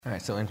All right,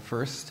 so in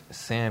 1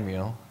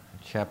 Samuel,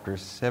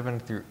 chapters 7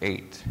 through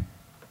 8,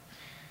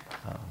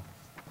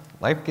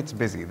 life gets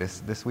busy.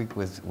 This week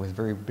was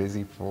very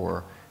busy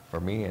for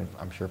me, and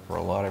I'm sure for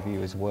a lot of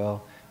you as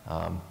well,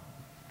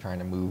 trying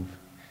to move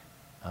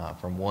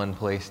from one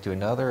place to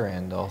another,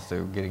 and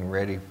also getting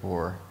ready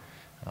for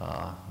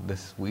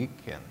this week,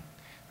 and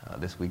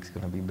this week's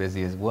going to be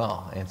busy as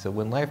well. And so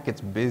when life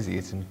gets busy,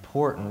 it's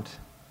important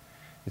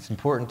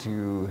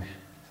to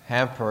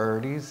have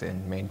priorities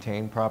and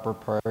maintain proper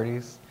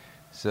priorities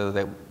so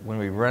that when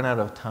we run out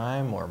of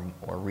time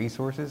or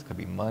resources, could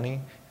be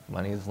money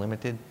is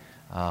limited,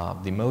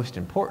 the most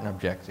important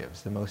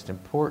objectives, the most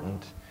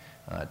important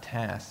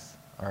tasks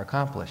are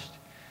accomplished.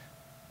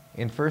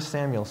 In 1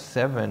 Samuel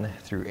 7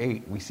 through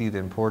 8, we see the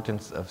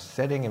importance of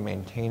setting and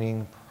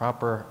maintaining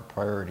proper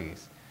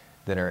priorities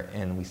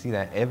and we see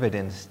that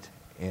evidenced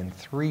in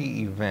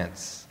three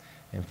events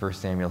in 1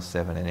 Samuel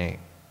 7 and 8.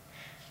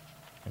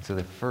 And so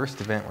the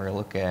first event we're going to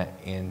look at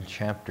in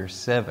chapter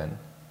 7,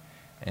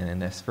 and in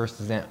this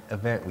first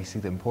event we see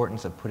the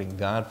importance of putting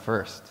God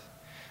first.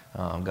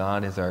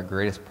 God is our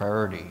greatest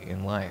priority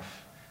in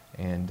life,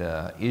 and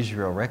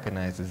Israel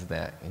recognizes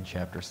that in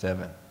chapter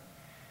 7.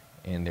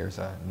 And there's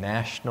a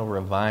national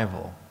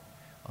revival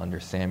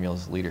under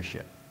Samuel's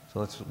leadership. So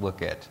let's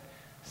look at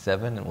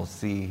 7, and we'll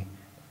see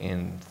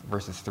in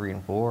verses 3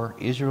 and 4,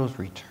 Israel's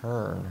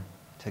return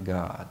to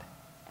God.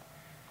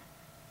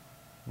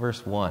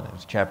 Verse 1,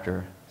 it's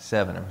chapter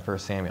 7 of 1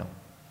 Samuel.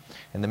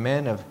 And the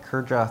men of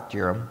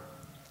Kirjath-jearim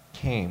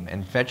came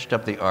and fetched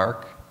up the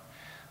ark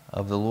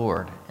of the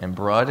Lord and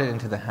brought it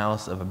into the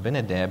house of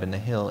Abinadab in the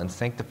hill and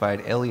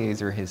sanctified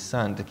Eleazar his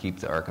son to keep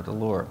the ark of the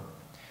Lord.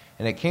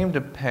 And it came to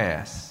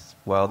pass,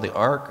 while the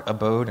ark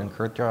abode in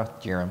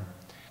Kirjath-jearim,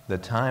 the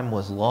time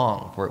was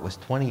long, for it was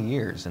 20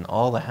 years, and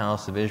all the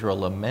house of Israel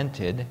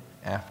lamented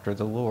after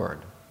the Lord.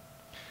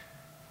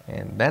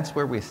 And that's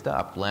where we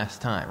stopped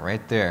last time,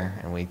 right there.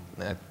 And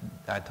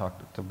I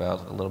talked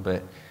about a little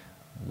bit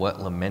what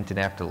lamented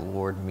after the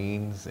Lord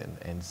means,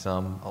 and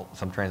some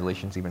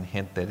translations even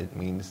hint that it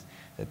means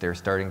that they're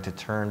starting to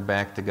turn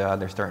back to God.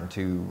 They're starting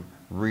to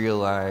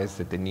realize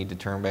that they need to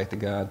turn back to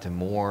God, to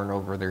mourn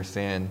over their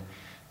sin,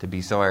 to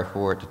be sorry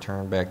for it, to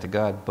turn back to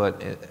God.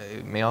 But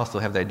it may also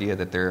have the idea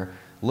that they're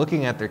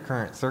looking at their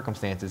current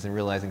circumstances and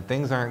realizing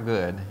things aren't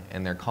good,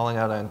 and they're calling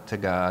out to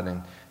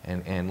God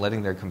and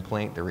letting their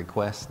complaint, their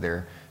requests,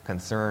 their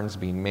concerns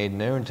be made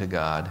known to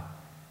God.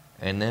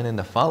 And then in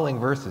the following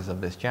verses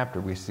of this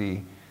chapter, we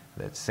see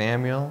that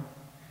Samuel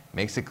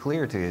makes it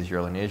clear to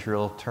Israel, and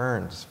Israel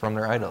turns from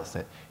their idols,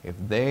 that if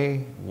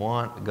they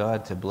want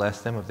God to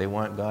bless them, if they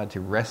want God to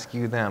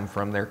rescue them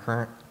from their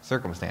current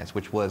circumstance,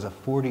 which was a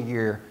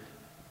 40-year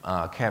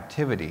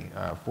captivity,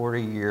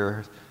 40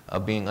 years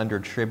of being under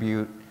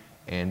tribute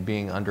and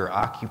being under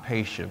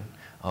occupation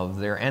of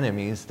their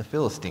enemies, the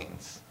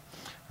Philistines.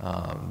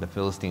 The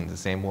Philistines, the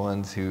same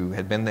ones who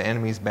had been the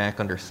enemies back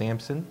under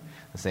Samson,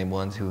 the same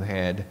ones who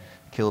had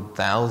killed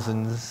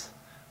thousands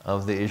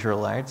of the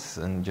Israelites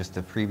in just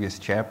the previous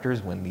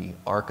chapters when the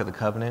Ark of the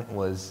Covenant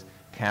was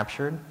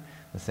captured,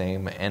 the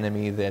same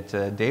enemy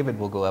that David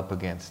will go up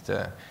against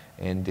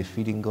in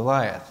defeating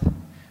Goliath,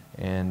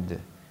 and the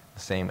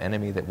same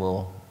enemy that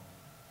will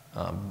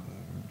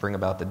bring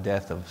about the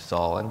death of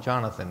Saul and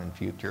Jonathan in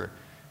future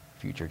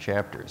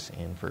chapters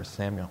in 1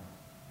 Samuel.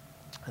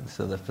 And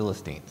so the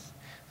Philistines.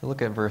 So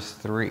look at verse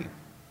 3.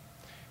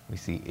 We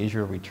see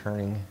Israel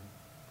returning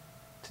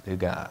to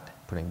God,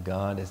 putting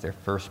God as their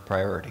first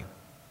priority.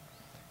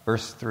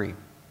 Verse 3.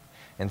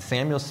 And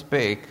Samuel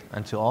spake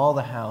unto all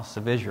the house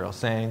of Israel,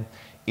 saying,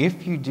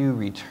 If you do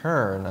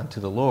return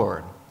unto the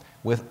Lord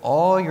with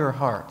all your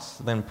hearts,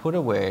 then put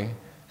away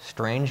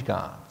strange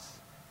gods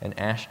and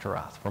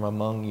Ashtaroth from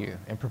among you,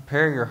 and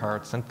prepare your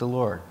hearts unto the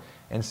Lord,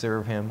 and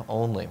serve him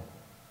only.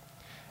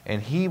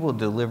 And he will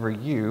deliver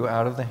you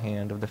out of the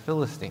hand of the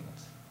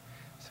Philistines.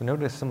 So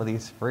notice some of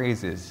these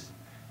phrases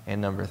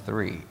in number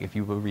 3. If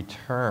you will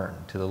return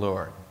to the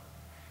Lord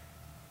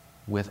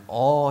with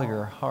all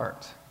your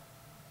heart,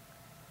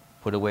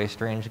 put away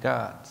strange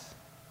gods,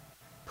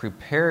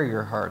 prepare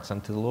your hearts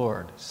unto the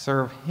Lord,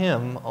 serve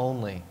him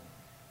only,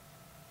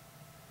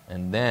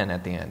 and then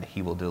at the end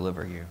he will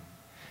deliver you.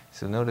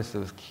 So notice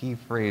those key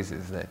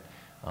phrases that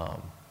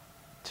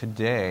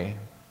today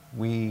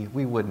we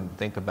wouldn't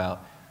think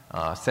about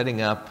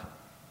setting up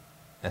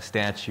a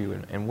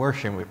statue and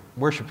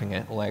worshiping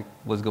it like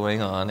was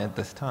going on at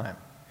this time.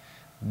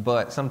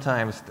 But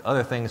sometimes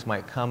other things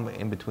might come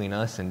in between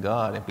us and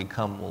God and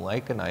become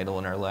like an idol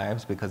in our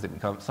lives, because it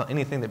becomes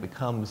anything that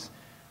becomes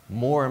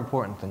more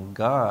important than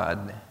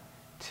God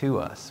to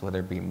us,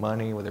 whether it be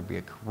money, whether it be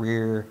a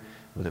career,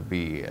 whether it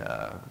be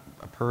a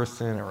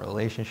person, a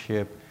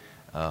relationship,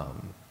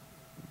 an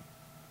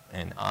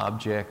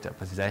object, a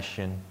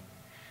possession,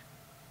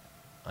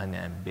 an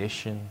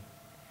ambition,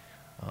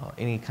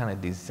 any kind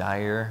of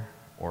desire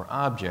or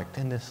object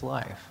in this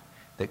life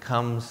that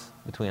comes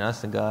between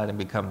us and God and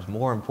becomes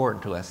more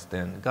important to us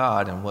than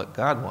God and what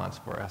God wants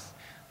for us.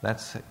 That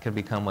can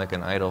become like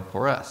an idol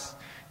for us.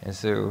 And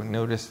so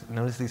notice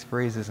these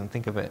phrases and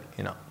think of it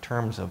in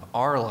terms of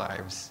our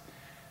lives.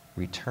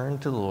 Return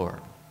to the Lord.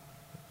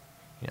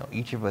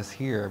 Each of us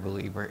here, I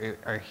believe,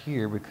 are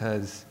here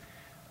because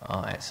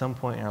at some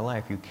point in our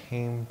life you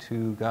came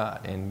to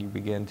God and you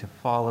began to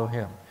follow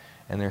Him.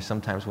 And there's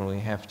sometimes when we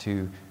have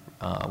to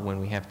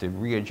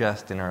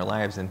readjust in our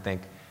lives and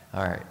think,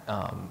 all right,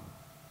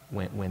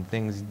 when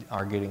things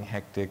are getting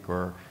hectic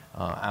or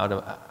out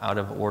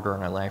of order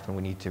in our life, and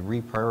we need to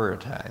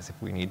reprioritize.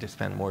 If we need to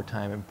spend more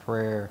time in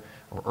prayer,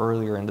 or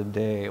earlier in the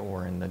day,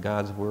 or in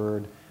God's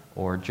Word,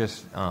 or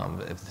just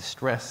if the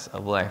stress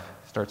of life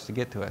starts to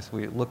get to us,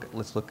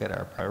 let's look at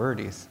our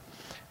priorities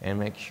and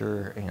make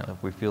sure,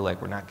 if we feel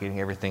like we're not getting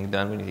everything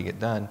done we need to get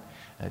done,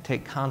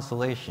 take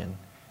consolation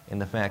in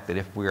the fact that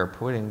if we are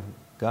putting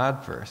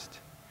God first,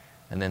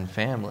 and then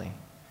family,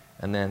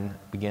 and then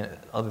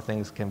other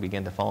things can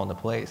begin to fall into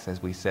place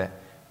as we set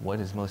what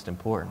is most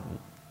important.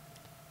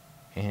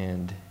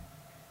 And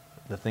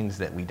the things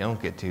that we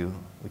don't get to,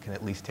 we can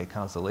at least take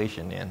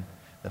consolation in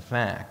the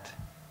fact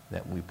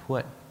that we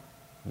put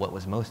what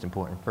was most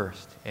important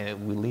first. And at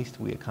least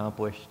we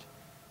accomplished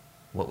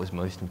what was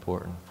most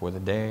important for the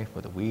day,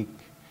 for the week,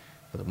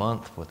 for the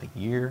month, for the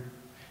year.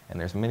 And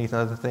there's many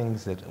other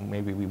things that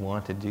maybe we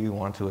want to do,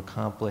 want to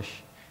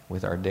accomplish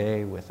with our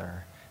day, with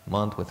our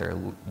month,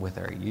 with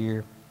our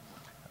year.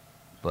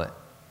 But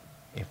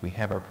if we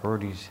have our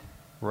priorities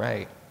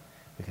right,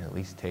 we can at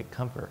least take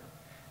comfort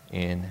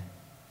in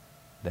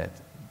that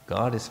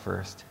God is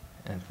first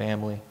and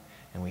family,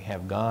 and we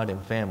have God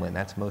and family, and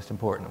that's most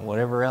important.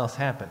 Whatever else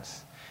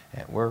happens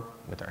at work,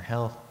 with our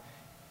health,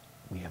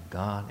 we have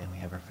God and we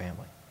have our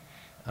family.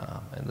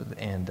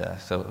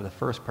 So the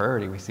first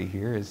priority we see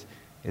here is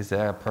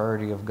the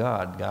priority of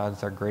God.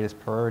 God's our greatest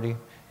priority,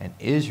 and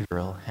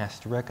Israel has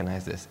to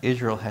recognize this.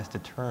 Israel has to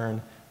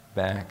turn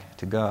back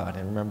to God.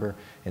 And remember,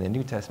 in the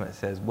New Testament it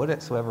says,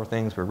 whatsoever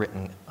things were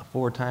written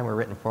aforetime were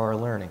written for our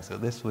learning. So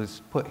this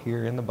was put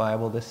here in the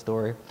Bible, this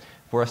story,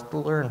 for us to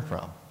learn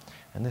from.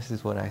 And this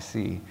is what I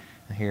see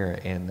here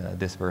in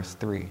this verse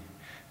 3. And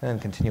then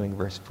continuing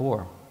verse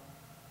 4.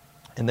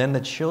 And then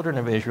the children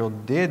of Israel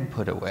did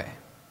put away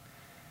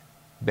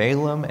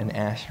Balaam and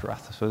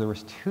Ashtaroth. So there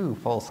was two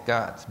false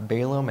gods,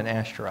 Balaam and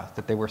Ashtaroth,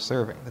 that they were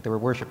serving, that they were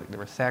worshiping, they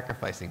were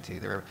sacrificing to.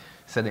 They were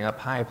setting up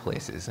high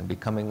places and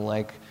becoming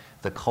like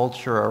the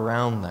culture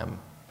around them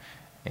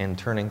and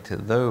turning to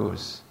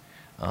those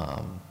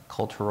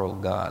cultural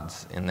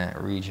gods in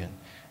that region,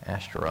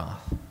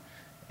 Ashtaroth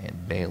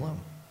and Balaam.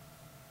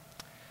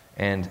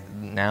 And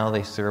now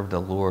they serve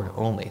the Lord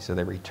only, so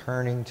they're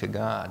returning to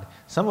God.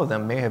 Some of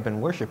them may have been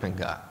worshiping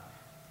God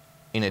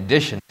in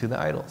addition to the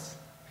idols,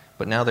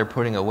 but now they're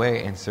putting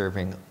away and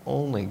serving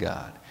only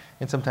God.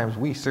 And sometimes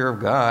we serve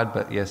God,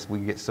 but yes, we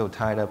get so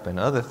tied up in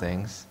other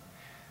things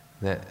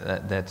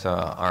that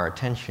our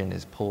attention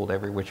is pulled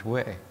every which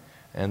way.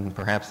 And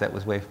perhaps that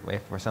was way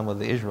for some of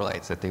the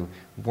Israelites, that they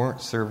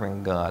weren't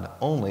serving God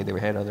only, they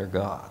had other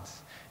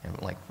gods.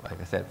 And like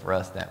I said, for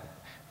us, that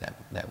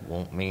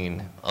won't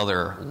mean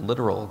other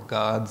literal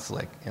gods,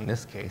 like in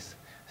this case,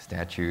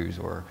 statues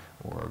or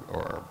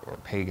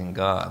pagan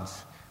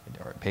gods,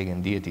 or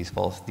pagan deities,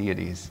 false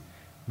deities.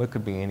 But it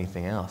could be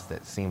anything else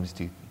that seems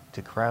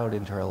to crowd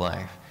into our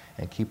life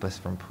and keep us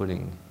from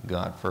putting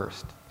God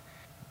first,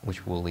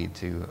 which will lead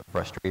to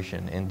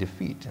frustration and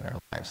defeat in our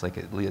lives, like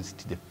it leads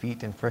to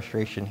defeat and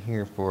frustration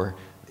here for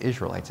the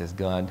Israelites, as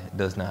God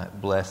does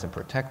not bless and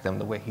protect them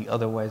the way He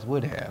otherwise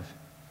would have,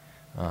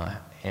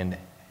 and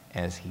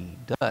as He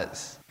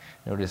does.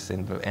 Notice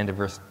in the end of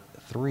verse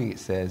 3 it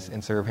says,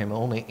 and serve Him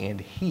only, and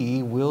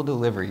He will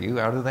deliver you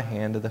out of the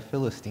hand of the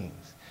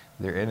Philistines,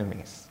 their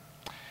enemies.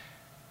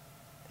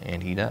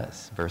 And He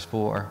does. Verse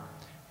 4,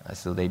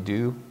 so they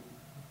do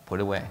put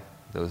away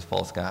those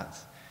false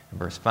gods. In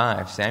verse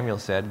 5, Samuel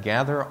said,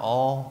 gather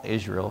all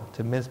Israel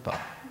to Mizpah.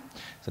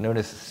 So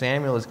notice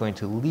Samuel is going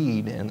to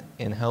lead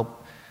and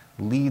help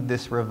lead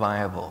this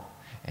revival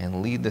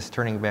and lead this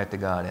turning back to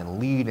God and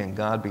lead in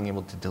God being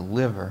able to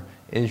deliver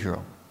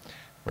Israel.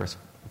 Verse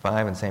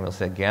 5, and Samuel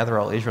said, gather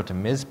all Israel to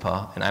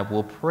Mizpah, and I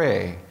will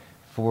pray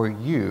for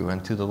you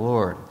unto the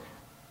Lord.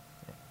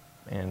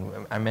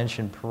 And I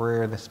mentioned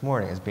prayer this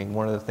morning as being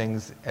one of the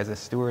things as a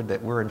steward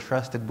that we're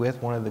entrusted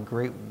with. One of the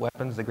great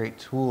weapons, the great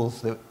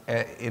tools that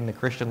in the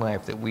Christian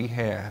life that we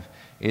have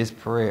is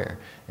prayer.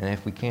 And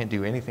if we can't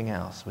do anything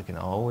else, we can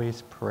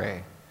always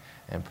pray.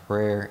 And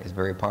prayer is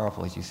very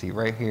powerful, as you see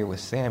right here with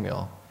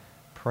Samuel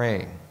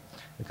praying,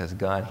 because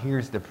God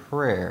hears the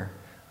prayer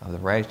of the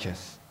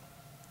righteous.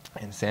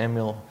 And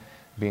Samuel,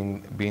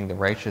 being the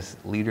righteous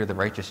leader, the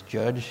righteous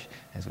judge,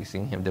 as we've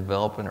seen him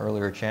develop in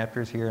earlier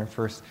chapters here in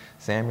 1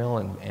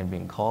 Samuel, and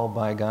being called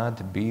by God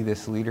to be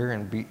this leader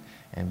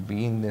and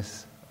being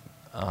this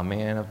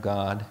man of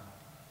God,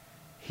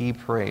 he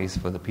prays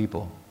for the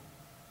people.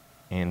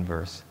 In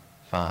verse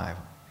 5,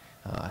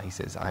 he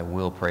says, I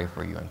will pray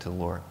for you unto the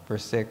Lord.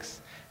 Verse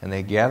 6, and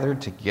they gathered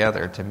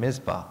together to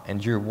Mizpah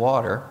and drew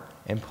water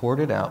and poured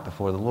it out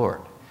before the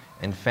Lord,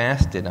 and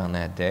fasted on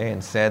that day,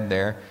 and said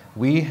there,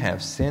 we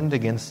have sinned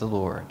against the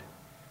Lord.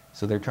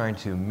 So they're trying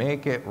to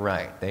make it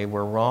right. They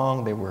were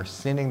wrong, they were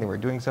sinning, they were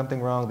doing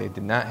something wrong. They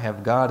did not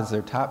have God as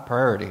their top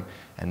priority.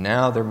 And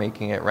now they're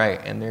making it right.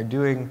 And they're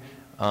doing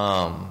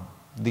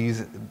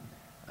these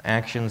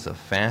actions of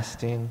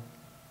fasting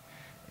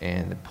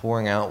and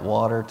pouring out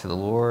water to the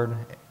Lord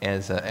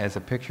as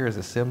a picture, as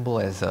a symbol,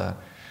 as a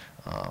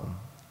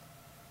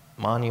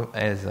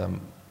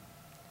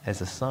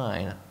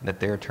sign that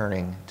they're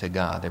turning to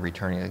God, they're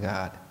returning to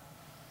God.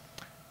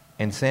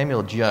 And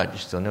Samuel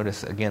judged, so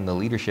notice again the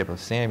leadership of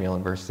Samuel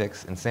in verse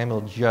 6, and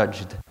Samuel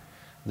judged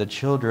the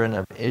children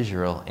of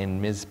Israel in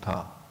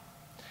Mizpah.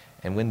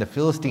 And when the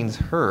Philistines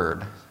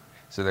heard,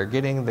 so they're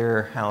getting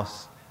their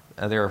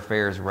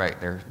affairs right,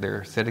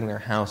 they're setting their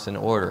house in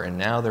order, and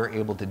now they're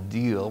able to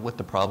deal with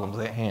the problems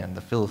at hand,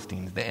 the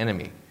Philistines, the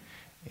enemy,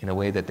 in a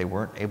way that they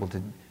weren't able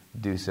to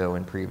do so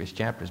in previous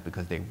chapters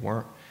because they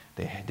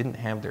didn't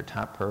have their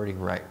top priority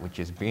right, which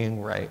is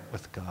being right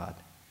with God.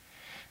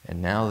 And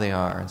now they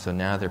are, and so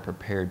now they're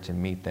prepared to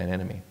meet that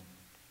enemy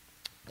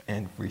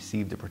and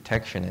receive the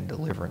protection and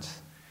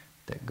deliverance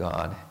that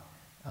God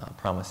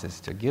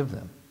promises to give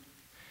them.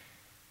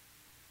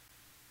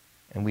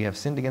 And we have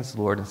sinned against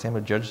the Lord, and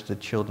Samuel judged the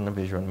children of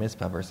Israel in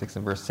Mizpah, verse 6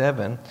 and verse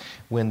 7.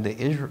 When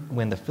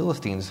the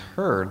Philistines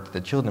heard that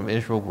the children of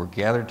Israel were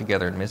gathered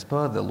together in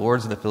Mizpah, the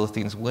lords of the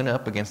Philistines went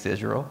up against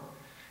Israel.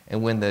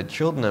 And when the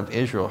children of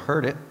Israel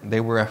heard it, they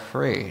were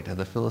afraid of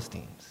the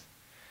Philistines.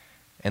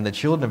 And the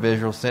children of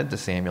Israel said to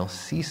Samuel,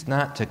 "Cease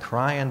not to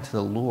cry unto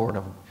the Lord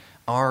of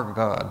our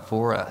God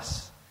for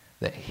us,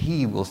 that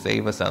he will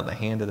save us out of the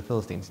hand of the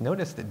Philistines."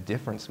 Notice the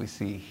difference we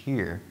see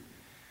here,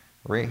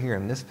 right here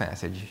in this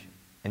passage,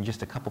 and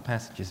just a couple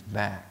passages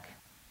back.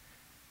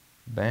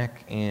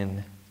 Back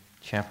in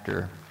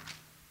chapter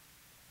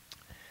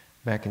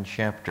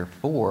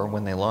 4,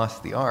 when they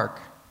lost the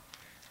ark,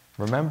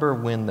 remember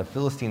when the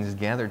Philistines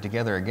gathered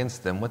together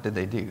against them, what did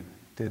they do?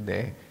 Did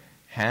they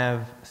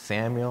have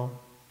Samuel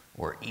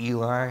or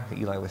Eli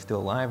was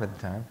still alive at the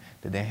time,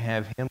 did they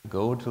have him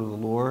go to the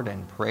Lord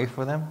and pray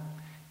for them?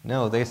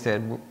 No, they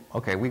said,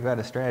 okay, we've got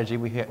a strategy,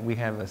 we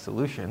have a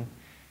solution,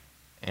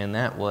 and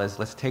that was,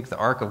 let's take the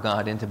ark of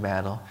God into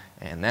battle,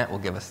 and that will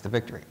give us the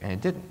victory. And it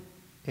didn't.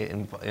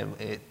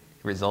 It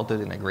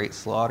resulted in a great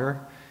slaughter,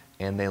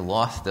 and they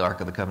lost the Ark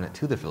of the Covenant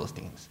to the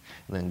Philistines.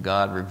 And then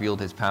God revealed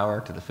his power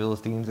to the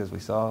Philistines, as we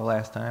saw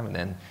last time, and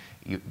then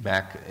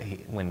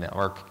when the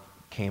Ark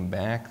came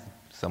back,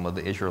 some of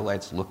the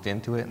Israelites looked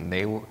into it, and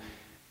they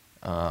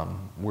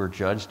were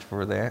judged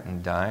for that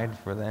and died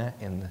for that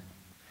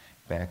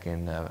back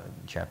in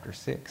chapter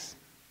 6.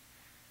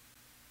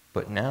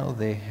 But now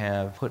they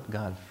have put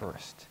God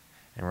first.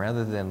 And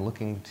rather than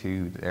looking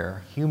to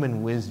their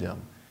human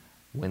wisdom,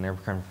 when they're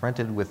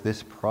confronted with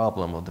this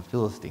problem of the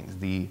Philistines,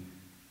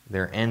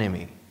 their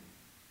enemy,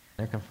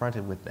 they're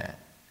confronted with that.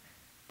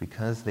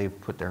 Because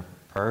they've put their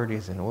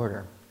priorities in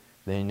order,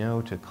 they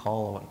know to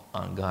call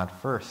on God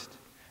first.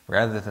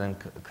 Rather than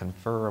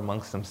confer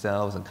amongst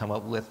themselves and come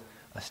up with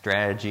a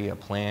strategy, a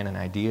plan, an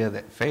idea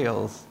that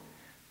fails,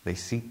 they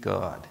seek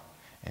God.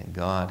 And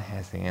God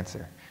has the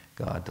answer.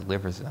 God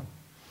delivers them.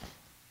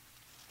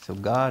 So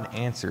God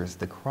answers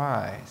the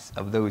cries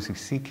of those who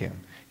seek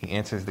him. He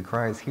answers the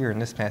cries here in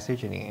this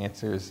passage, and he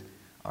answers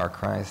our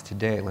cries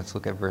today. Let's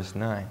look at verse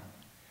 9.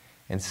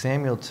 And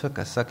Samuel took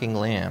a sucking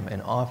lamb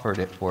and offered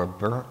it for a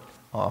burnt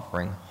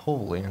offering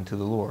wholly unto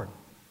the Lord.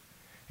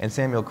 And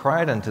Samuel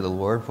cried unto the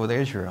Lord for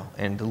Israel,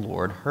 and the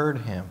Lord heard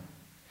him.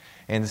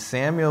 And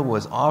Samuel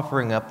was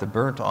offering up the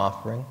burnt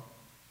offering,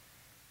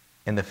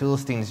 and the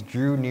Philistines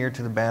drew near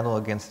to the battle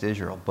against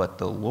Israel. But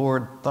the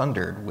Lord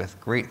thundered with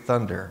great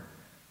thunder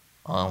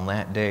on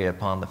that day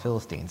upon the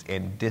Philistines,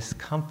 and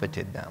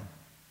discomfited them.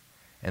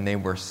 And they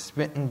were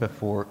smitten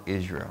before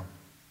Israel.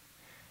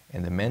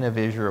 And the men of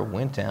Israel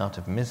went out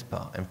of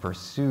Mizpah, and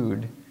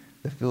pursued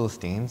the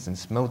Philistines, and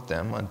smote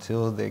them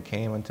until they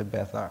came unto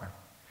Bethar.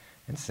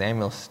 And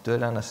Samuel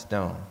stood on a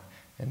stone,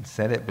 and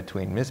set it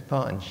between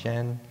Mizpah and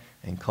Shen,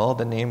 and called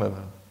the name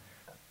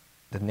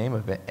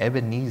of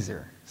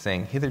Ebenezer,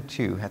 saying,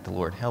 "Hitherto hath the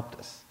Lord helped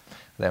us."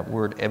 That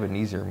word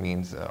Ebenezer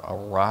means a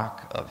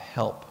rock of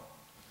help.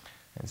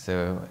 And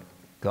so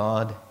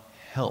God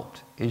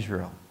helped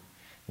Israel.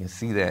 You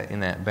see that in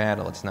that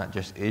battle. It's not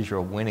just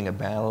Israel winning a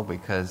battle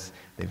because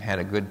they've had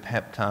a good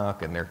pep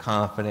talk and they're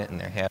confident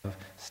and they have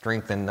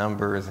strength in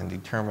numbers and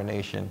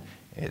determination.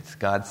 It's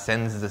God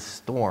sends this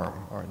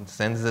storm or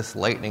sends this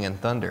lightning and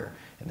thunder.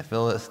 And the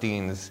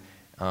Philistines,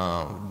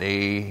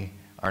 they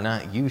are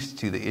not used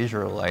to the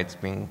Israelites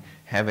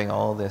having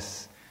all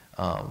this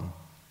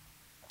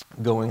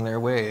going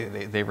their way.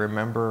 They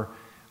remember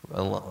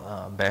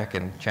back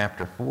in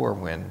chapter 4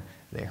 when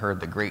they heard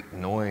the great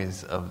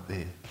noise of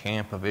the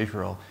camp of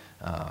Israel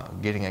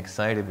getting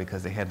excited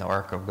because they had the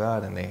Ark of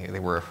God, and they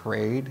were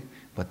afraid,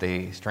 but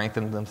they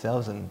strengthened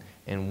themselves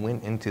and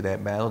went into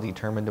that battle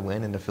determined to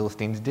win, and the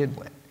Philistines did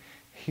win.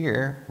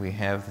 Here we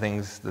have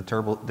things, the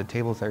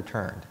tables are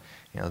turned.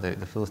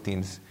 The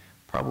Philistines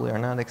probably are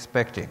not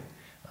expecting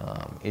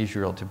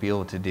Israel to be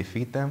able to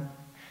defeat them,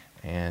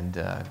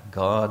 and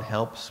God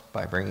helps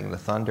by bringing the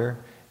thunder,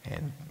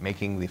 and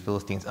making the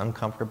Philistines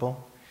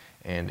uncomfortable.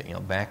 And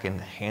back in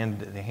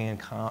hand-to-hand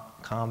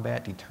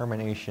combat,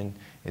 determination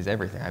is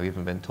everything. I've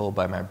even been told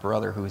by my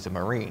brother, who's a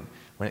Marine,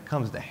 when it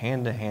comes to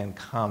hand-to-hand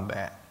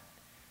combat,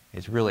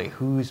 it's really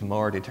who's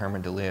more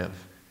determined to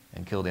live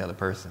and kill the other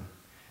person.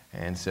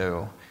 And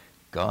so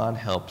God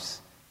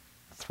helps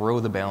throw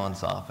the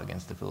balance off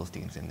against the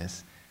Philistines in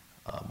this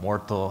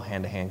mortal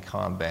hand-to-hand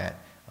combat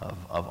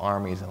of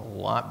armies. And a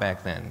lot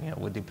back then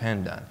would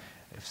depend on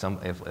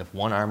if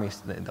one army,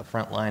 the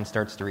front line,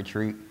 starts to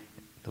retreat,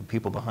 the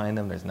people behind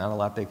them, there's not a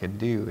lot they could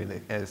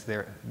do as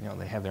they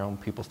have their own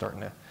people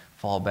starting to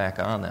fall back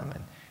on them,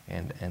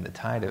 and the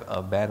tide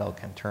of battle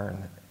can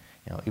turn.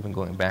 Even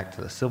going back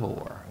to the Civil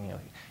War, you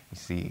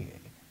see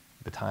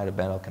the tide of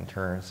battle can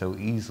turn so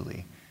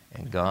easily,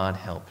 and God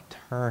helped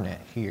turn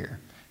it here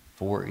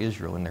for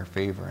Israel in their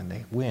favor, and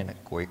they win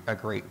a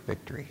great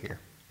victory here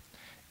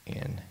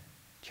in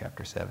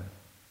chapter 7.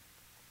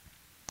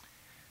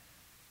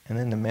 And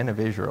then the men of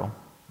Israel.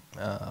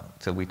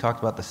 So we talked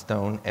about the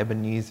stone.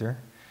 Ebenezer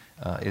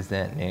is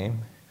that name.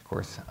 Of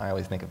course, I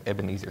always think of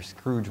Ebenezer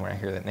Scrooge when I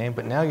hear that name,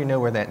 but now you know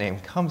where that name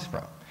comes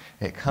from.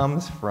 It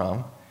comes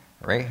from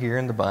right here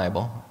in the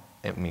Bible.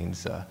 It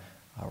means a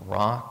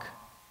rock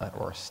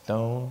or a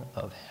stone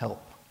of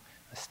help.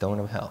 A stone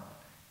of help.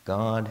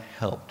 God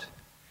helped.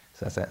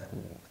 So that's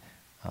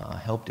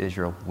helped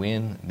Israel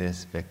win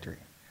this victory.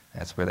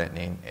 That's where that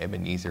name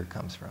Ebenezer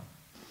comes from.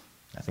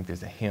 I think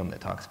there's a hymn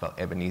that talks about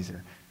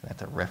Ebenezer.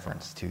 That's a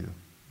reference to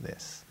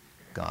this,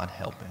 God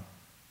helping.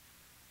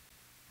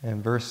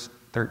 And verse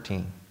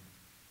 13.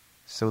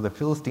 So the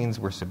Philistines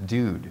were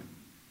subdued,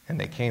 and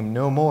they came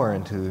no more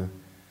into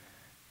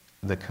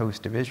the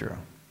coast of Israel.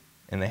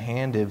 And the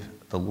hand of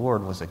the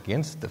Lord was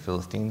against the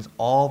Philistines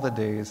all the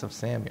days of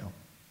Samuel.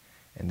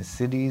 And the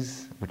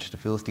cities which the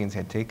Philistines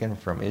had taken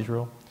from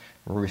Israel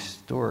were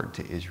restored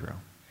to Israel,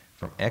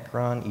 from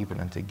Ekron even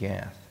unto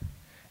Gath.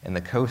 And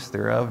the coast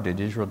thereof did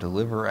Israel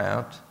deliver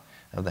out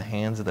of the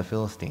hands of the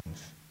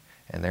Philistines.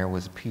 And there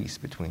was peace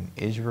between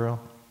Israel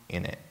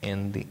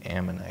and the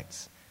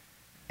Amorites.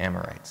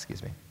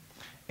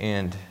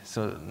 And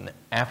so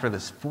after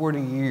this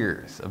 40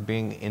 years of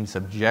being in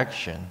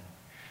subjection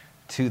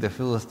to the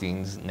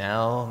Philistines,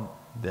 now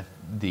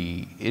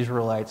the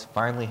Israelites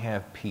finally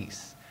have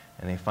peace.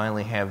 And they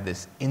finally have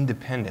this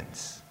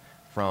independence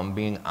from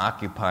being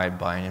occupied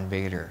by an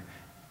invader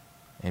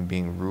and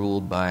being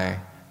ruled by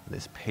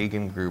this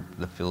pagan group,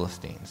 the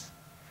Philistines.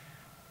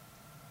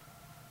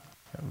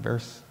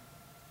 Verse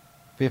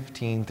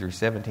 15 through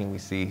 17, we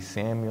see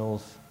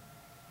Samuel's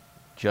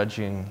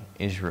judging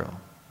Israel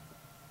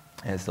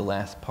as the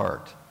last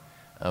part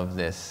of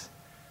this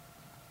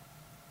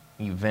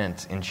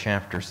event in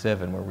chapter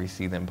 7, where we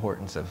see the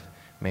importance of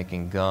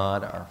making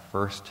God our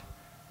first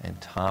and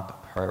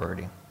top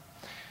priority.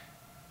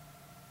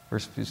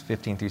 Verse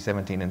 15 through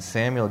 17, and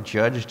Samuel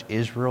judged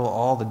Israel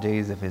all the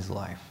days of his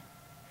life.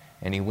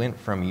 And he went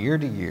from year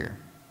to year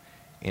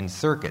in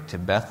circuit to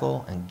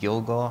Bethel and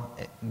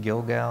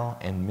Gilgal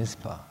and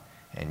Mizpah,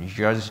 and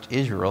judged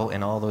Israel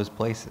in all those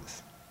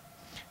places.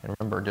 And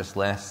remember, just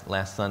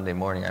last Sunday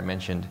morning, I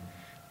mentioned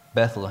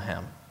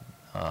Bethlehem.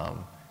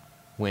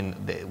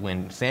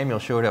 When Samuel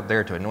showed up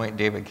there to anoint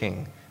David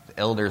king, the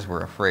elders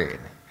were afraid.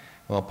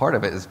 Well, part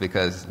of it is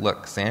because,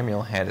 look,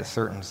 Samuel had a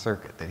certain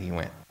circuit that he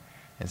went.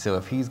 And so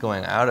if he's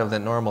going out of the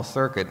normal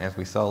circuit, as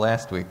we saw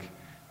last week,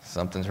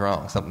 something's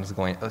wrong.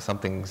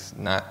 Something's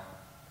not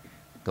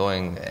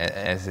going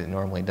as it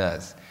normally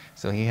does.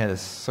 So he had a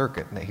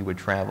circuit that he would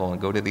travel and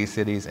go to these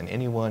cities, and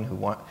anyone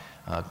who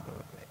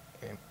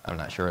I'm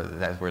not sure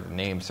that's where the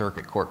name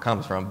circuit court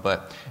comes from,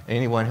 but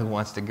anyone who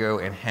wants to go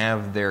and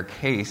have their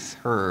case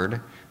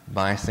heard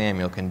by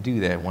Samuel can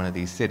do that at one of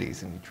these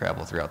cities, and you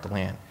travel throughout the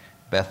land.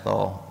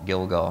 Bethel,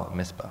 Gilgal,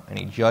 Mizpah. And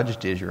he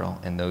judged Israel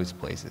in those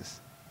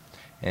places.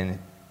 And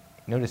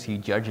notice he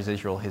judges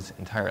Israel his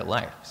entire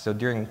life. So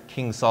during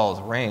King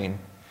Saul's reign,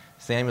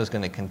 Samuel's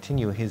going to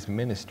continue his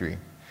ministry,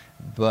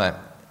 but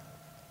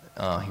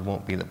he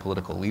won't be the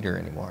political leader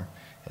anymore.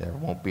 There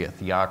won't be a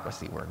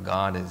theocracy where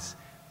God is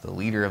the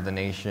leader of the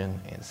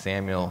nation and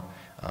Samuel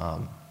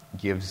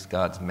gives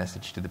God's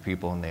message to the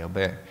people and they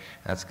obey.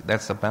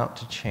 That's about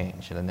to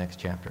change in the next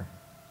chapter.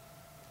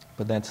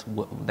 But that's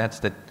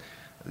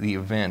the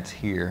event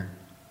here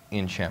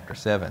in chapter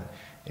 7.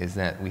 Is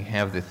that we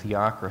have the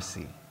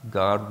theocracy,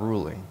 God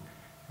ruling,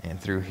 and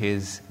through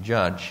his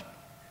judge,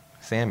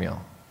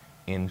 Samuel,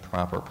 in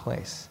proper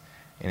place,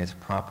 in its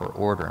proper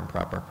order and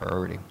proper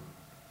priority.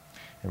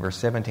 In verse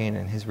 17,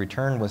 and his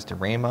return was to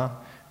Ramah,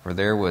 for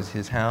there was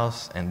his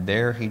house, and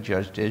there he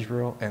judged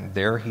Israel, and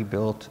there he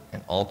built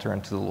an altar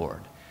unto the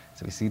Lord.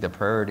 So we see the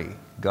priority.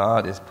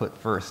 God is put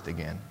first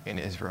again in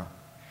Israel,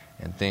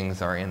 and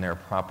things are in their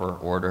proper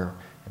order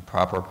and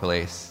proper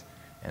place,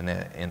 and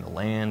the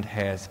land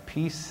has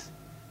peace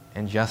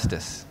and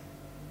justice.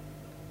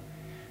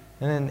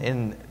 And then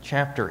in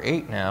chapter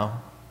 8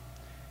 now,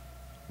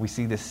 we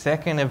see the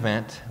second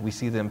event. We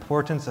see the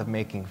importance of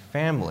making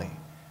family,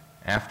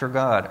 after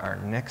God, our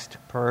next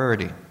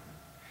priority.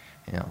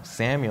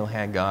 Samuel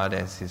had God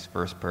as his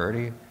first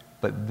priority.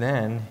 But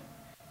then,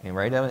 and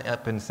right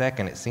up in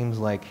second, it seems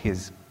like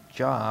his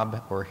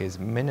job or his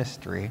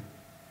ministry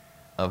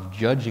of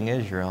judging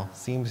Israel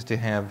seems to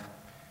have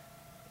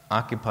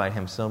occupied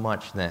him so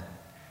much that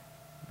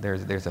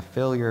there's a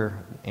failure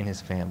in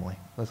his family.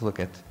 Let's look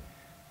at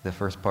the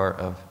first part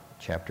of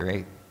chapter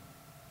 8.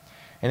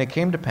 And it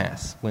came to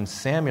pass, when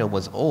Samuel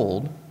was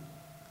old,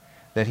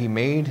 that he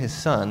made his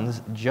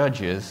sons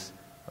judges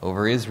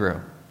over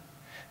Israel.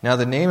 Now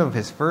the name of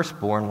his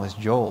firstborn was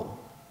Joel,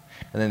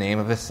 and the name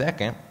of his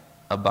second,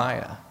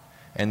 Abiah.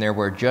 And there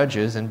were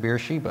judges in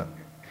Beersheba.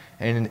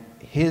 And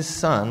his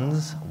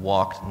sons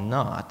walked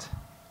not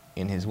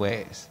in his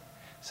ways.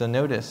 So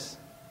notice,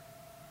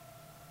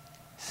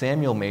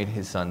 Samuel made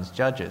his sons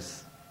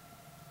judges.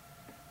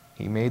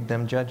 He made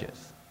them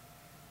judges.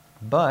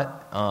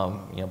 But,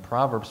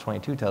 Proverbs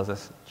 22 tells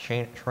us,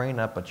 train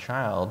up a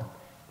child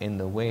in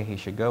the way he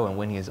should go, and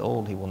when he is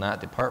old, he will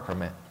not depart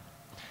from it.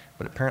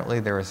 But apparently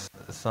there was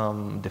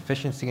some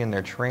deficiency in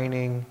their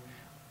training,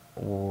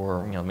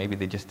 or maybe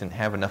they just didn't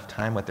have enough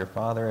time with their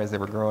father as they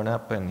were growing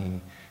up,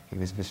 and he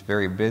was just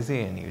very busy,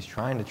 and he was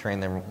trying to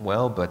train them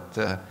well,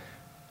 but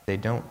they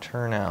don't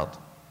turn out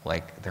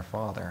like their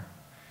father.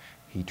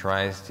 He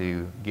tries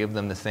to give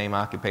them the same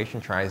occupation,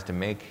 tries to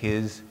make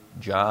his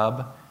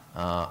job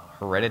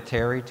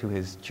hereditary to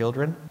his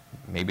children.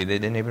 Maybe they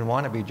didn't even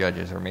want to be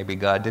judges, or maybe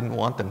God didn't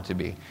want them to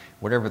be.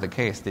 Whatever the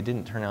case, they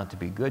didn't turn out to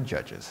be good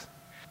judges.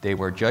 They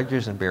were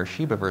judges in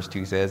Beersheba, verse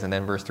 2 says, and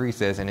then verse 3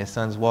 says, and his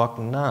sons walked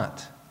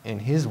not in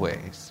his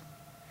ways,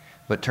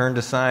 but turned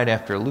aside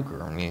after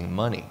lucre, meaning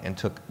money, and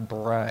took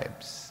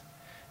bribes,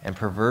 and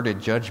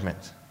perverted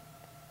judgment.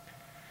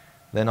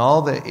 Then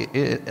all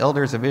the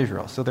elders of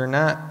Israel, so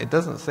it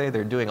doesn't say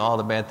they're doing all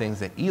the bad things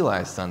that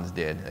Eli's sons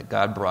did, that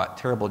God brought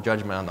terrible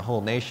judgment on the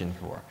whole nation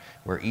for,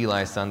 where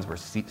Eli's sons were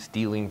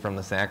stealing from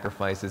the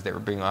sacrifices that were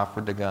being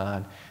offered to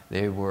God.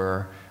 They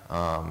were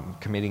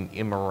committing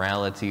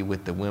immorality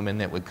with the women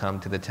that would come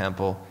to the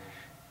temple.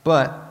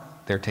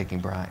 But they're taking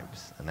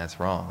bribes, and that's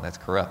wrong, that's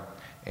corrupt.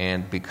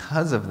 And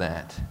because of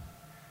that,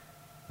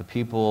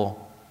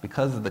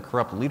 because of the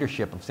corrupt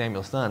leadership of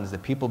Samuel's sons, the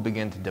people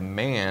began to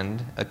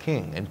demand a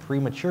king, and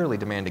prematurely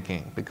demand a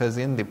king. Because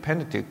in the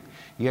Pentateuch,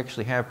 you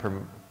actually have,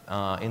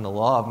 in the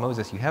law of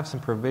Moses, you have some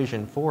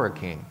provision for a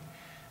king.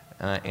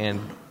 And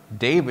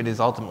David is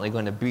ultimately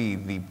going to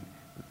be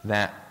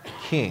that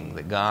king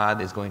that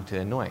God is going to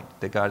anoint,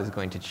 that God is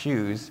going to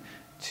choose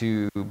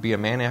to be a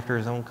man after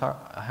his own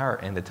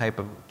heart, and the type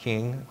of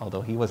king,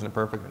 although he wasn't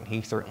perfect, and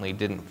he certainly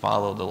didn't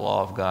follow the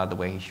law of God the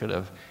way he should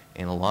have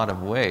in a lot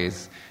of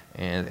ways,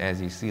 and as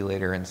you see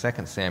later in 2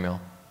 Samuel.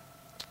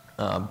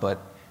 But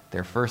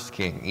their first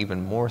king,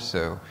 even more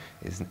so,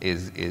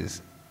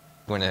 is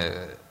going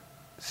to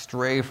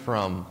stray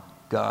from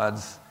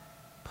God's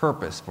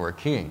purpose for a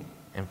king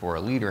and for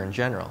a leader in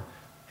general.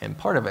 And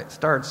part of it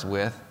starts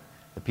with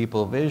the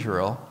people of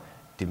Israel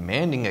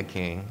demanding a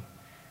king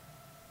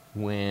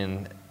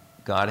when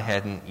God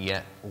hadn't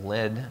yet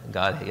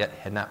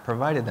had not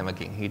provided them a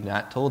king. He'd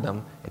not told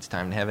them it's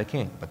time to have a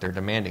king, but they're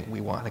demanding,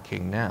 we want a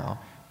king now.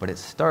 But it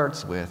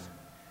starts with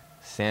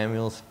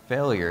Samuel's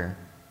failure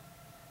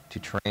to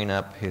train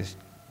up his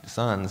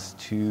sons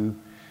to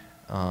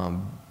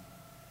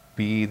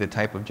be the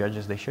type of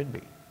judges they should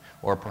be,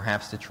 or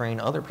perhaps to train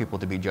other people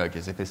to be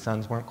judges if his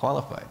sons weren't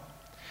qualified.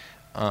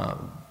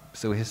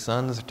 So his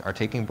sons are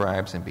taking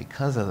bribes, and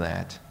because of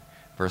that,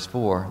 verse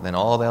 4, then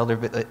all the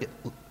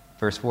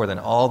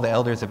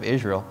elders of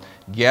Israel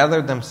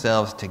gathered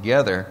themselves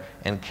together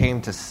and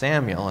came to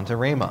Samuel unto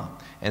Ramah,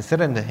 and said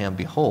unto him,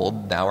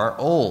 Behold, thou art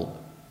old,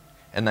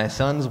 and thy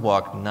sons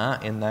walk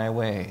not in thy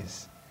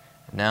ways.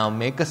 Now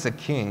make us a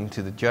king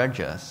to judge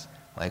us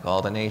like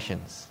all the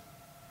nations.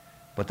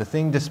 But the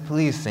thing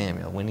displeased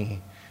Samuel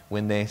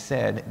when they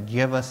said,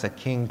 Give us a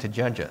king to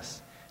judge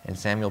us. And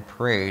Samuel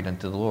prayed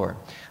unto the Lord.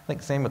 I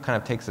think Samuel kind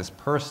of takes this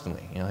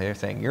personally. They're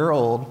saying, you're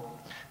old,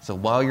 so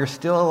while you're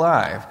still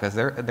alive, because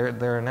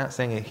they're not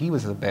saying that he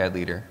was a bad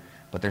leader,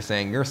 but they're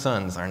saying your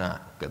sons are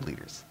not good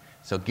leaders.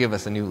 So give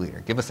us a new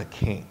leader. Give us a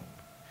king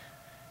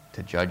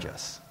to judge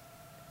us.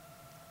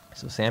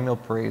 So Samuel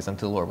prays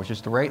unto the Lord, which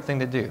is the right thing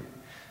to do.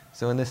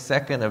 So in this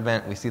second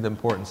event, we see the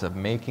importance of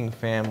making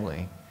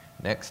family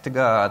next to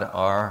God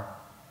our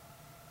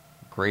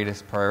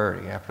greatest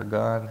priority. After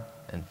God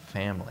and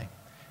family.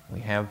 We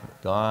have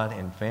God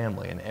and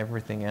family, and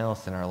everything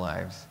else in our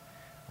lives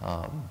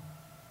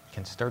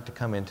can start to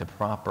come into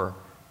proper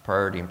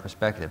priority and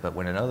perspective. But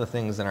when other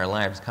things in our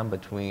lives come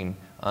between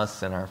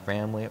us and our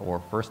family,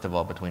 or first of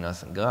all between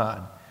us and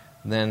God,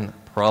 then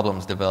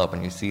problems develop,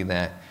 and you see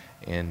that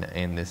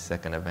in this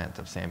second event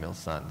of Samuel's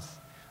sons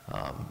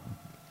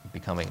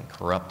becoming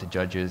corrupt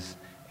judges,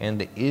 and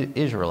the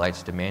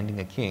Israelites demanding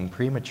a king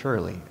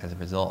prematurely as a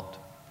result.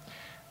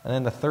 And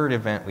then the third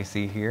event we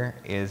see here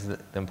is the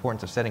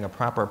importance of setting a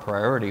proper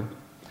priority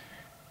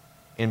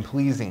in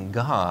pleasing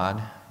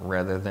God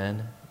rather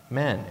than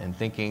men, and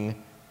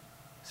thinking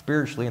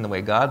spiritually in the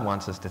way God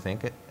wants us to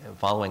think it,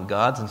 following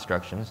God's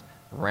instructions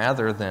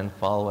rather than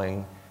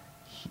following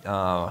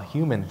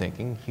human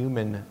thinking,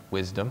 human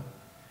wisdom,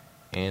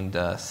 and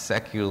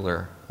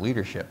secular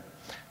leadership.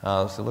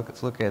 So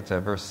let's look at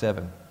verse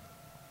 7.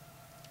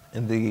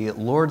 And the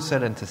Lord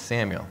said unto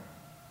Samuel,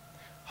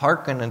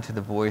 Hearken unto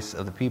the voice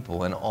of the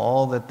people, and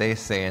all that they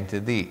say unto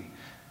thee.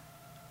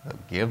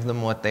 Give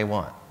them what they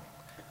want.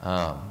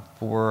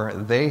 For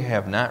they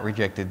have not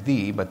rejected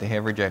thee, but they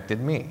have rejected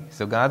me.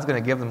 So God's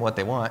going to give them what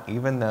they want,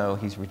 even though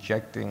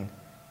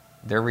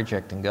they're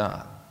rejecting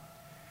God.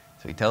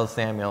 So he tells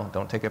Samuel,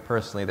 don't take it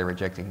personally, they're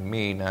rejecting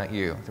me, not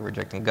you. They're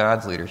rejecting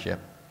God's leadership,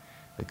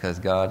 because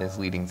God is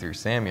leading through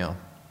Samuel.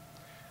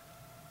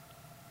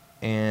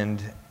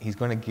 And he's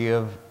going to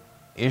give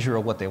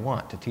Israel what they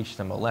want, to teach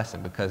them a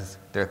lesson, because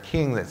their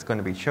king that's going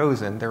to be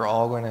chosen, they're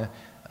all going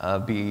to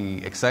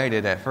be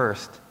excited at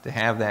first to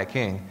have that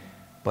king,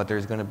 but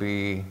there's going to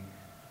be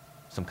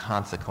some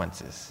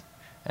consequences.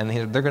 And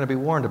they're going to be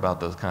warned about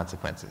those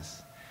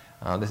consequences.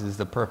 This is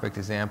the perfect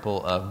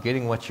example of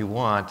getting what you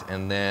want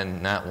and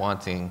then not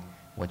wanting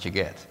what you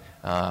get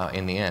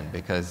in the end,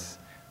 because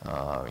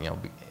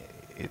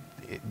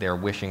they're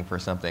wishing for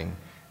something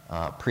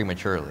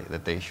prematurely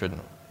that they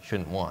shouldn't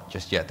want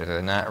just yet, that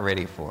they're not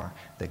ready for,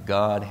 that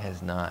God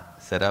has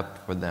not set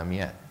up for them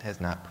yet,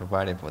 has not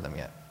provided for them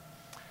yet.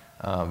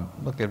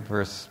 Look at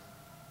verse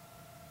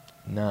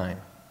 9.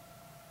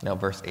 No,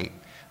 verse 8.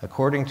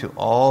 According to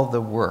all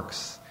the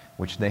works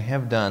which they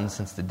have done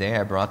since the day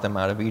I brought them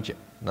out of Egypt.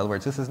 In other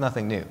words, this is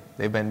nothing new.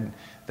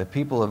 The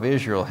people of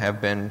Israel have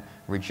been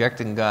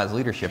rejecting God's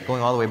leadership,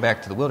 going all the way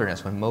back to the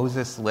wilderness. When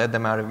Moses led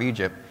them out of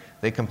Egypt,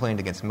 they complained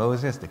against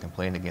Moses, they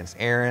complained against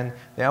Aaron.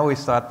 They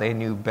always thought they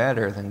knew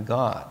better than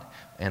God,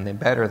 and they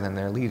better than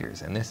their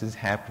leaders. And this is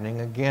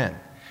happening again,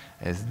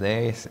 as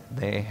they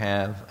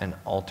have an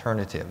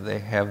alternative. They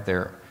have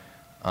their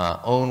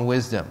own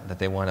wisdom that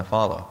they want to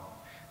follow,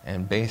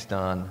 and based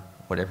on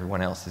what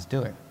everyone else is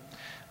doing.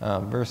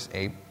 Verse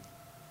 8,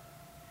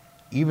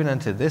 even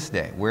unto this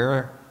day,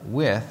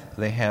 wherewith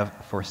they have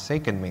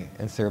forsaken me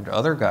and served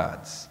other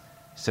gods,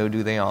 so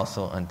do they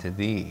also unto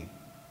thee.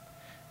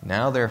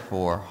 Now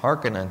therefore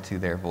hearken unto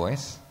their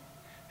voice,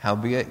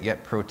 howbeit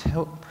yet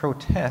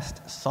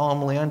protest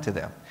solemnly unto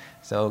them.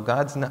 So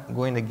God's not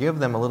going to give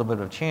them a little bit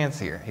of a chance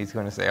here. He's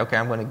going to say, okay,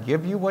 I'm going to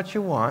give you what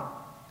you want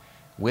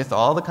with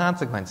all the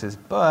consequences,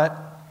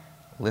 but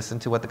listen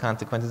to what the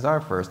consequences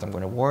are first. I'm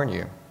going to warn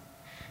you.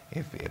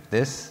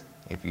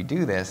 If you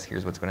do this,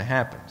 here's what's going to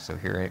happen. So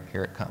here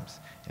it comes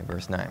in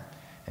verse 9.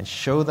 And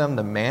show them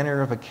the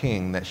manner of a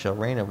king that shall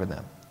reign over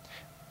them.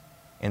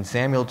 And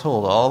Samuel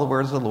told all the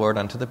words of the Lord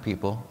unto the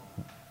people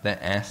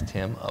that asked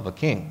him of a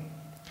king,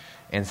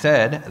 and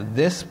said,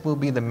 This will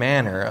be the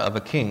manner of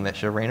a king that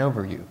shall reign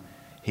over you.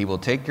 He will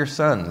take your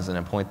sons and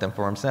appoint them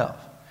for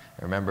himself.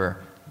 And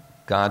remember,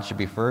 God should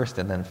be first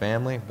and then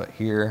family, but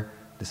here,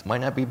 this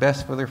might not be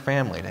best for their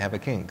family to have a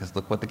king, because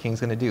look what the king's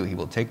going to do. He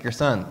will take your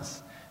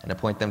sons and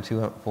appoint them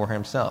for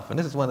himself. And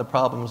this is one of the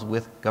problems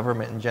with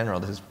government in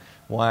general. This is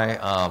why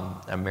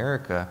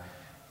America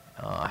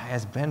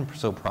has been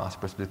so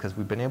prosperous, because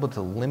we've been able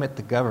to limit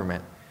the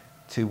government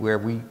to where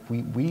we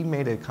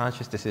made a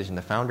conscious decision.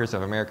 The founders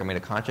of America made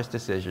a conscious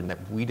decision that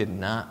we did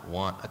not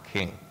want a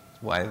king.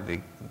 That's why the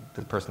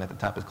person at the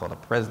top is called a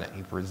president.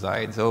 He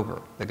presides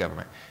over the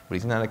government, but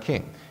he's not a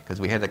king,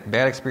 because we had a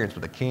bad experience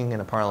with a king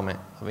and a parliament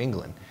of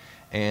England.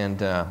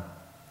 And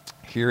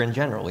here in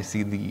general, we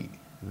see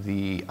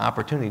the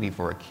opportunity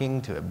for a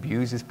king to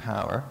abuse his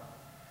power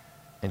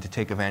and to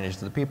take advantage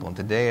of the people. And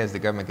today, as the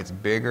government gets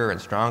bigger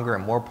and stronger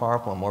and more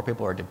powerful and more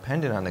people are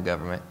dependent on the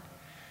government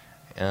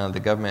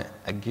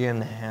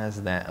again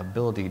has that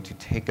ability to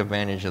take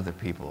advantage of the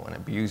people and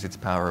abuse its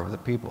power over the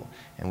people.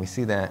 And we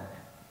see that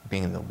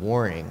being the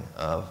warning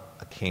of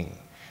a king,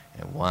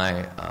 and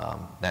why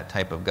that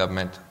type of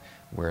government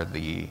where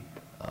the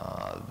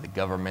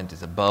government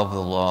is above the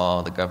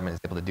law, the government is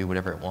able to do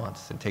whatever it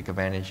wants and take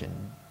advantage and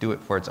do it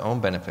for its own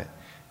benefit,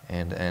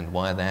 and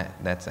why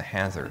that's a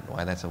hazard,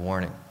 why that's a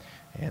warning,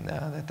 and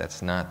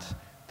that's not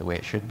the way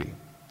it should be.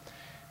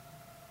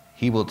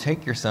 He will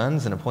take your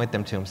sons and appoint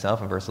them to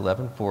himself, in verse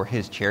 11, for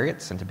his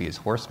chariots and to be his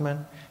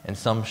horsemen, and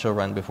some shall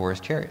run before his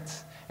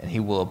chariots. And he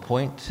will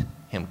appoint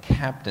him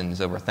captains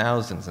over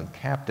thousands and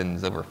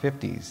captains over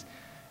 50s,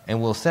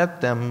 and will set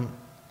them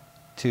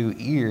to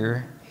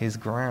ear his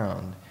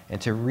ground,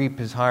 and to reap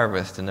his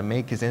harvest, and to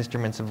make his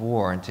instruments of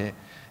war,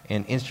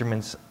 and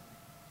instruments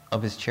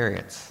of his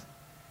chariots.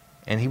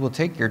 And he will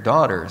take your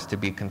daughters to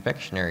be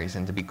confectionaries,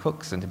 and to be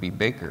cooks, and to be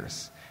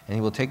bakers. And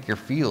he will take your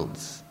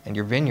fields, and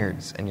your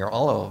vineyards, and your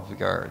olive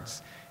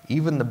yards,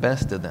 even the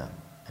best of them,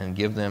 and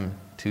give them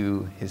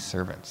to his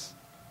servants.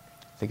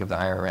 Think of the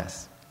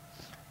IRS.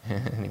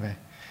 Anyway,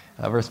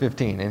 verse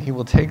 15. And he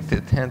will take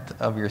the tenth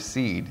of your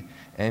seed,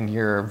 and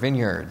your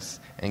vineyards,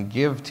 and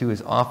give to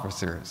his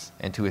officers,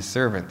 and to his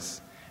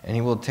servants. And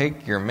he will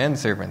take your men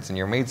servants, and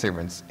your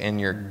maidservants,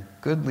 and your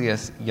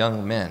goodliest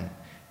young men,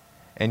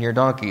 and your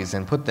donkeys,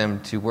 and put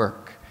them to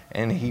work.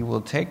 And he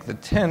will take the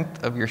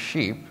tenth of your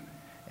sheep,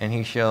 and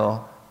he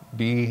shall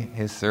be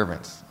his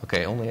servants.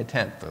 Okay, only a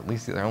tenth. At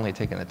least they're only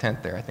taking a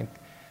tenth there. I think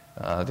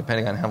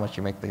Depending on how much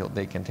you make,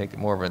 they can take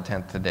more of a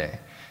tenth today.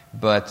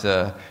 But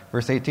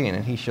verse 18,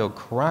 and he shall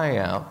cry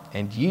out,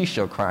 and ye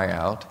shall cry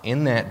out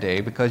in that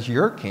day, because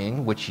your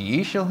king, which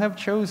ye shall have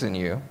chosen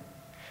you,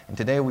 and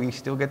today we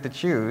still get to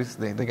choose.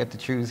 They get to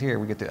choose here.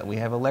 We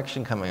have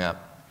election coming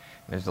up.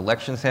 There's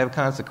elections have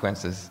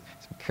consequences.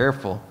 So be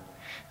careful.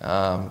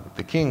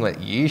 The king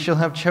that ye shall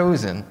have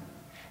chosen,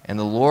 and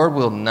the Lord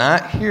will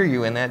not hear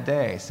you in that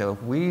day. So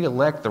if we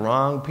elect the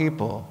wrong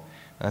people,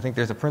 I think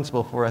there's a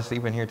principle for us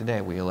even here today.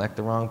 We elect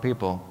the wrong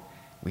people,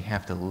 we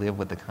have to live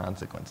with the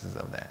consequences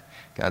of that.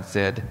 God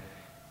said,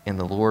 and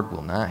the Lord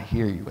will not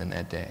hear you in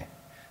that day.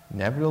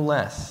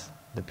 Nevertheless,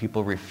 the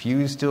people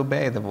refused to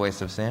obey the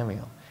voice of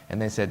Samuel.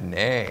 And they said,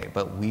 nay,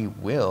 but we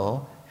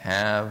will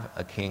have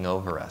a king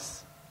over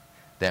us.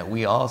 That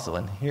we also,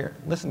 and here,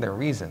 listen to their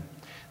reason.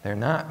 They're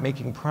not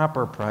making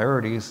proper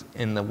priorities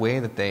in the way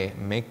that they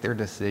make their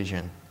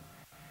decision.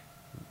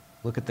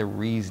 Look at the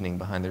reasoning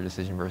behind their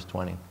decision, verse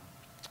 20.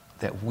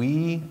 That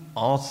we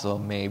also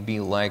may be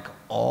like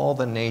all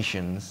the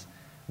nations,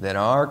 that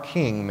our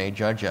king may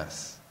judge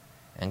us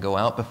and go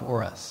out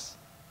before us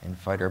and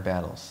fight our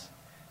battles.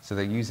 So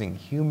they're using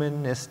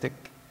humanistic,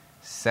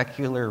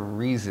 secular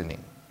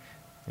reasoning.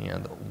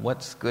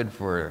 What's good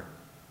for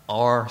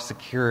our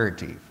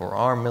security, for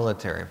our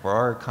military, for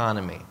our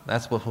economy.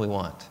 That's what we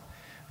want.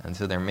 And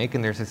so they're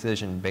making their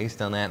decision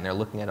based on that, and they're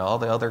looking at all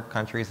the other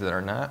countries that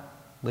are not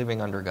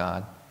living under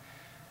God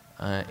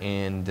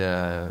and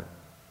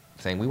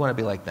saying, we want to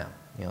be like them.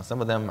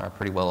 Some of them are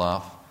pretty well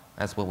off.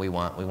 That's what we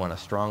want. We want a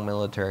strong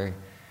military.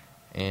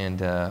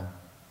 And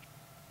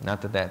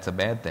not that that's a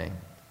bad thing.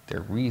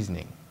 They're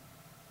reasoning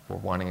for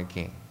wanting a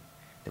king,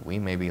 that we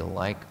may be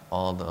like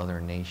all the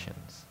other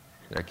nations,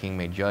 that our king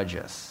may judge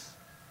us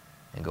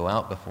and go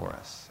out before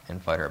us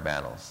and fight our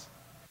battles.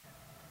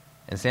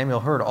 And Samuel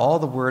heard all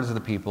the words of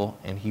the people,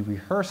 and he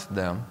rehearsed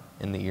them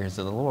in the ears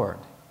of the Lord.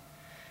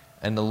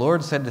 And the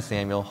Lord said to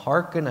Samuel,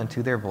 hearken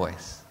unto their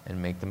voice,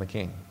 and make them a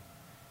king.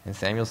 And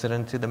Samuel said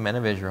unto the men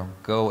of Israel,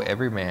 go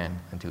every man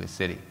unto his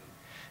city.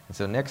 And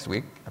so next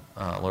week,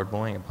 Lord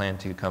willing, I plan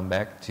to come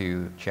back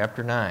to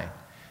chapter 9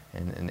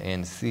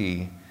 and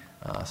see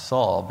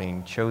Saul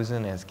being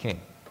chosen as king.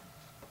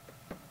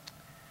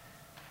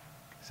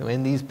 So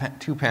in these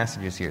two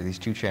passages here, these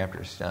two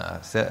chapters,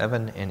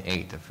 7 and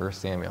 8 of 1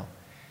 Samuel,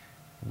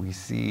 we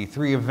see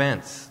three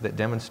events that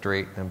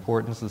demonstrate the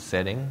importance of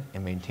setting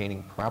and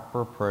maintaining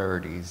proper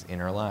priorities in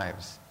our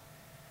lives.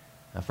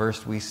 Now,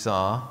 first, we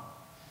saw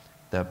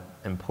the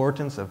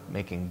importance of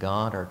making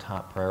God our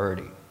top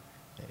priority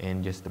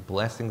and just the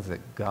blessings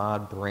that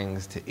God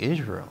brings to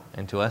Israel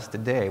and to us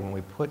today when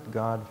we put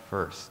God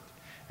first,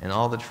 and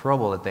all the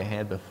trouble that they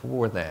had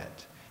before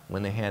that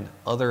when they had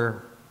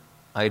other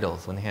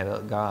idols, when they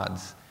had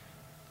gods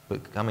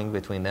coming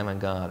between them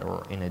and God,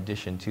 or in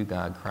addition to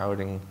God,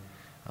 crowding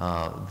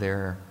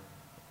their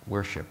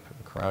worship,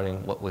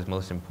 crowding what was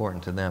most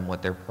important to them,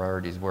 what their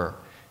priorities were.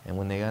 And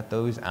when they got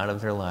those out of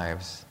their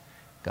lives,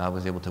 God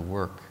was able to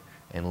work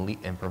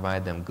and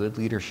provide them good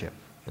leadership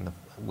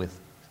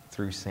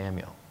through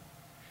Samuel,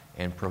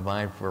 and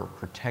provide for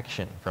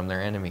protection from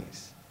their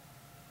enemies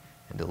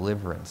and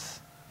deliverance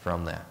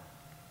from that.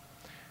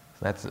 So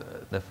that's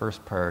the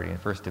first priority and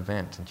first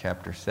event in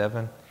chapter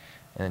 7.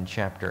 And in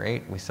chapter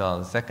 8, we saw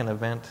the second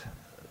event,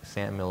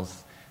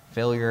 Samuel's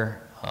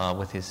failure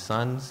with his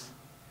sons,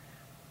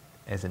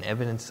 as an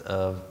evidence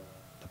of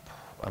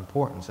the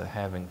importance of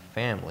having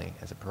family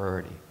as a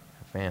priority.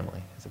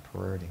 Family as a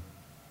priority,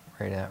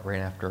 right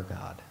after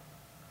God.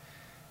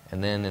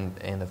 And then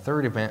in the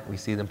third event, we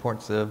see the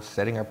importance of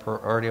setting our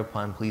priority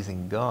upon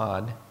pleasing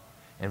God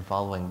and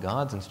following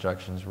God's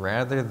instructions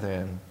rather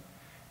than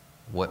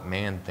what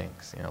man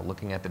thinks.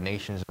 Looking at the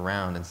nations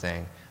around and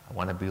saying, I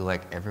want to be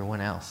like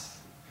everyone else.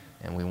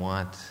 And we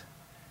want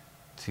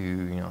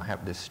to,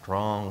 have this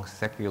strong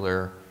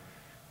secular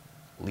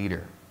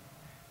leader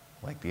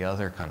like the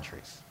other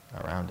countries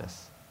around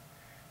us.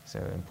 So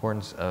the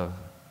importance of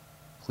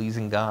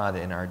pleasing God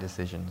in our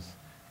decisions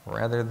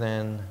rather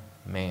than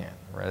man,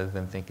 rather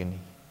than thinking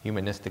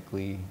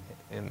humanistically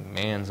in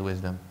man's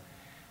wisdom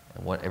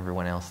and what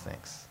everyone else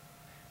thinks.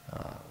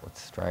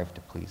 Let's strive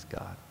to please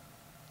God.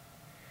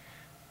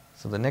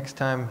 So the next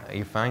time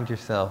you find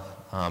yourself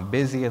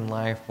busy in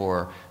life,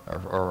 or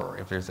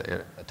if there's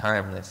a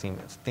time that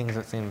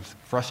seems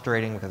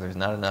frustrating because there's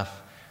not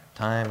enough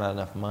time, not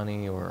enough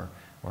money, or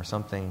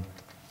something,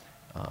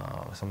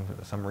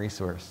 some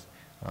resource,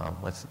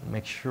 let's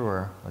make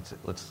sure,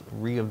 let's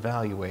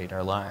reevaluate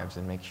our lives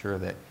and make sure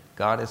that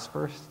God is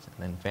first, and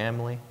then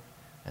family,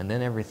 and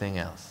then everything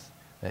else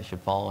that should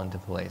fall into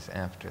place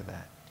after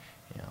that.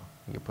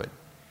 You put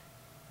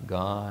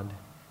God,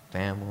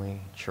 family,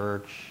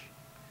 church,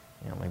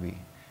 maybe,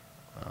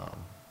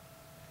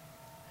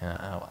 and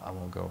I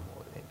won't go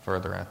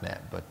further on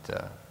that,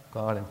 but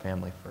God and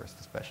family first,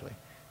 especially,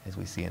 as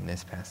we see in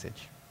this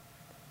passage.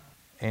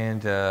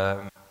 And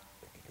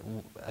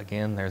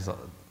again, there's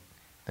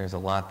a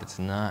lot that's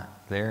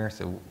not there,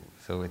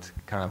 so it's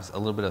kind of a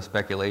little bit of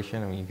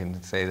speculation. I mean, you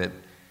can say that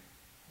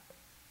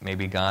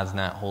maybe God's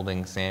not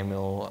holding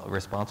Samuel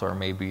responsible, or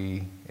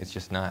maybe it's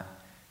just not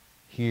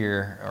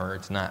here, or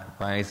it's not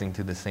rising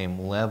to the same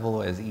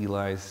level as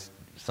Eli's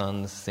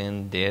son's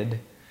sin did.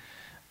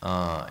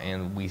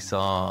 And we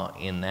saw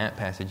in that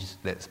passage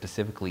that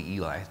specifically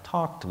Eli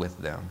talked with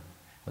them,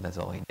 but that's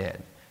all he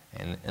did.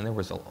 And there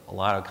was a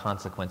lot of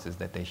consequences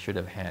that they should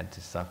have had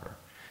to suffer.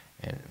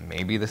 And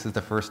maybe this is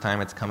the first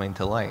time it's coming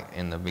to light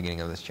in the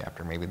beginning of this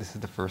chapter. Maybe this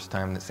is the first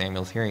time that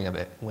Samuel's hearing of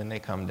it when they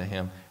come to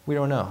him. We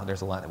don't know.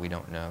 There's a lot that we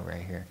don't know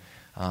right here.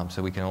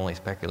 So we can only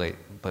speculate.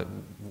 But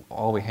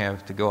all we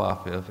have to go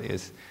off of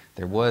is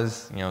there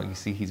was, you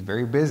see he's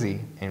very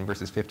busy in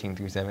verses 15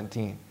 through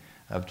 17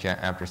 of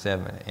chapter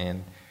 7.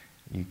 And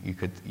you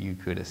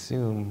could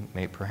assume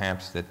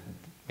perhaps that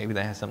maybe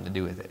that has something to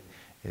do with it,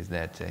 is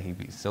that he'd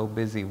be so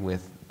busy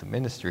with the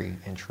ministry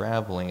and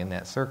traveling in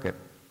that circuit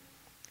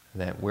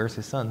that where's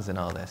his sons in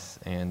all this,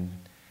 and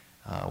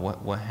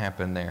what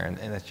happened there, and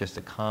that's just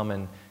a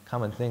common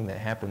thing that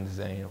happens.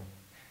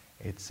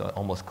 It's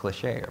almost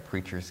cliche, or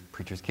preachers'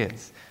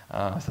 kids.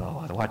 So I'll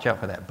have to watch out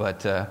for that.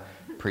 But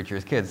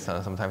preachers' kids,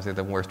 sometimes they're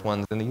the worst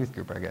ones in the youth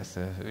group, I guess.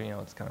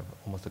 It's kind of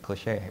almost a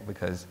cliche,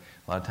 because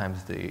a lot of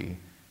times the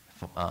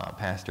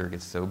pastor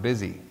gets so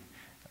busy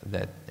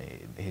that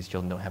his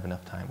children don't have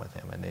enough time with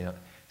him, and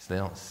they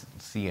don't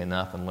see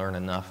enough and learn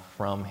enough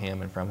from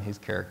him and from his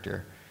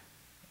character.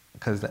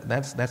 Because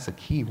that's a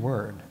key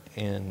word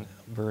in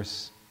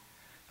verse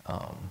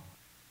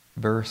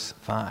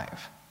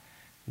 5,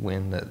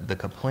 when the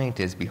complaint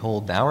is,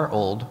 "Behold, thou art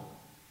old,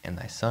 and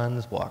thy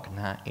sons walk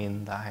not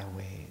in thy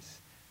ways."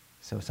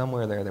 So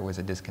somewhere there was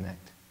a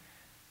disconnect.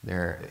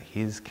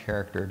 His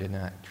character did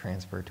not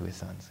transfer to his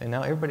sons. And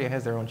now everybody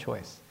has their own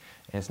choice.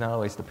 And it's not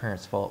always the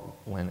parent's fault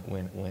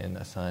when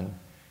a son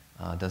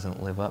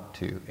doesn't live up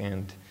to.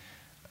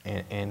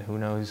 And who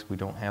knows, we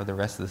don't have the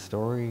rest of the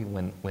story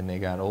when they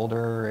got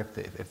older,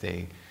 if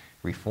they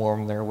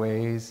reformed their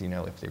ways,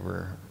 if they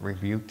were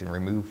rebuked and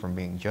removed from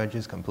being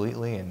judges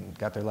completely and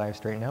got their lives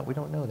straightened out. We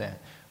don't know that.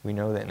 We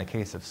know that in the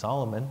case of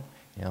Solomon,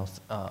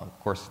 of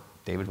course,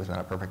 David was not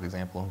a perfect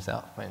example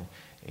himself. And,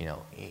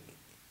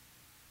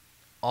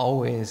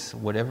 always,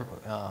 whatever,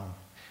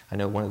 I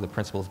know one of the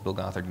principles Bill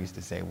Gothard used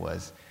to say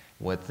was,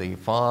 what the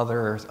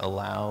father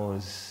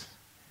allows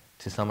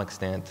to some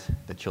extent,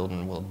 the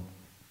children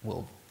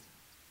will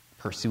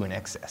pursue in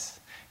excess.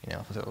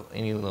 So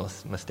any little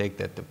mistake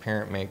that the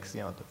parent makes,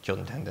 the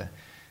children tend to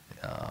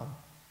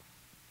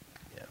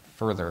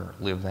further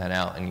live that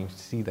out, and you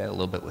see that a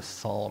little bit with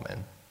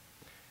Solomon.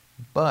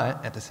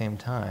 But at the same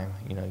time,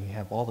 you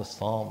have all the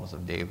Psalms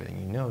of David,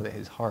 and you know that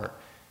his heart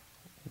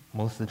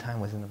most of the time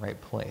was in the right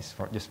place.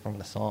 Just from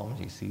the Psalms,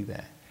 you see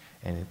that,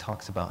 and it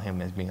talks about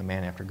him as being a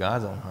man after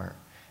God's own heart.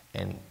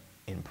 And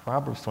in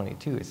Proverbs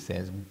 22, it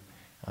says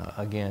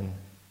again,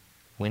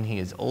 when he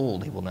is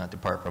old, he will not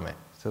depart from it.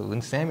 So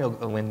when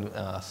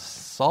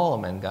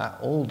Solomon got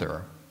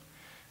older,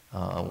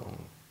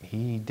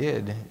 he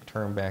did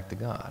turn back to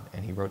God,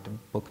 and he wrote the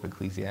book of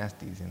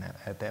Ecclesiastes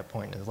at that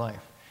point in his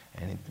life.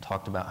 And he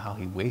talked about how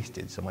he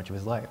wasted so much of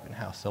his life, and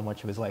how so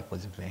much of his life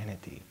was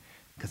vanity,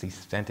 because he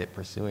spent it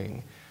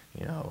pursuing,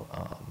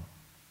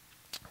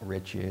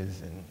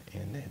 riches and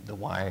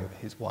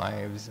his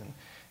wives and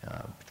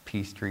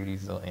peace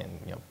treaties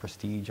and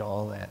prestige,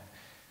 all that.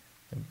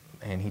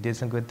 And he did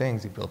some good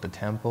things. He built a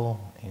temple.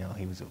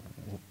 He was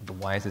the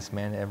wisest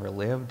man that ever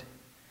lived,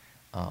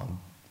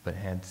 but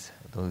had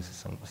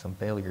some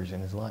failures in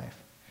his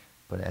life.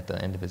 But at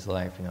the end of his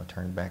life,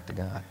 turned back to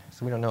God.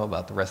 So we don't know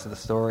about the rest of the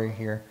story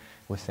here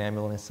with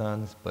Samuel and his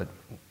sons, but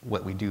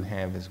what we do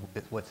have is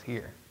what's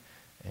here.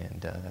 And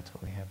that's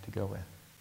what we have to go with.